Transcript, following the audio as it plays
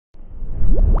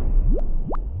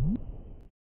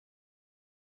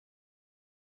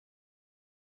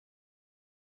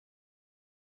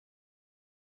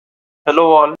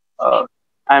Hello all,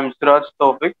 I am Siraj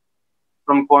Thoufiq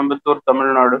from Coimbatore, Tamil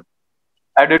Nadu.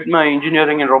 I did my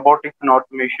engineering in robotics and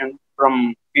automation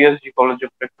from PSG College of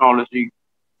Technology,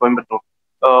 Coimbatore.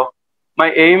 Uh,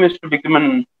 my aim is to become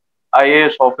an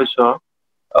IAS officer.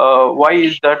 Why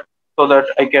is that? So that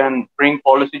I can bring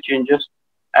policy changes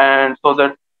and so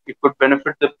that it could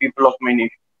benefit the people of my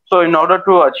nation. So in order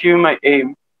to achieve my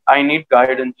aim, I need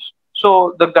guidance.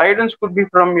 So the guidance could be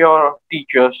from your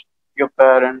teachers, your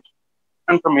parents,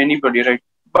 and from anybody, right?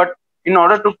 But in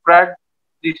order to crack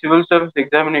the civil service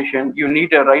examination, you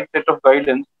need a right set of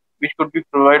guidance, which could be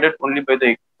provided only by the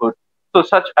expert. So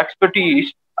such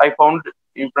expertise I found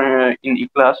in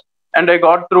IKLAS, and I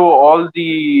got through all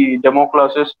the demo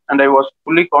classes, and I was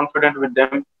fully confident with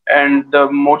them. And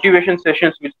the motivation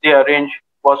sessions which they arranged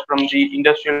was from the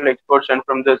industrial experts and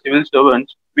from the civil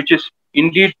servants, which is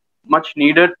indeed much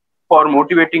needed for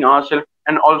motivating ourselves,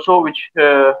 and also which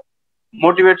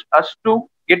motivates us to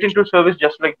get into service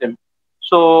just like them.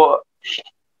 So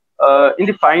in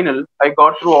the final, I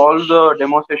got through all the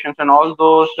demo sessions and all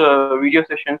those video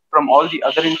sessions from all the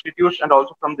other institutes and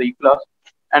also from the IKLAS,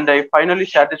 and I finally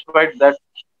satisfied that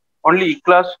only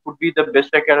IKLAS would be the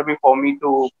best academy for me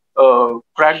to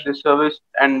crack this service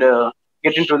and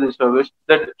get into the service.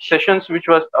 The sessions which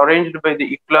was arranged by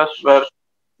the IKLAS were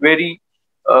very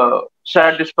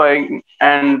satisfying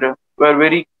and were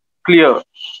very clear.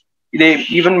 They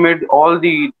even made all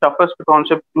the toughest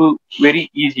concept to very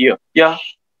easier. Yeah,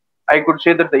 I could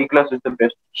say that the E class is the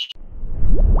best.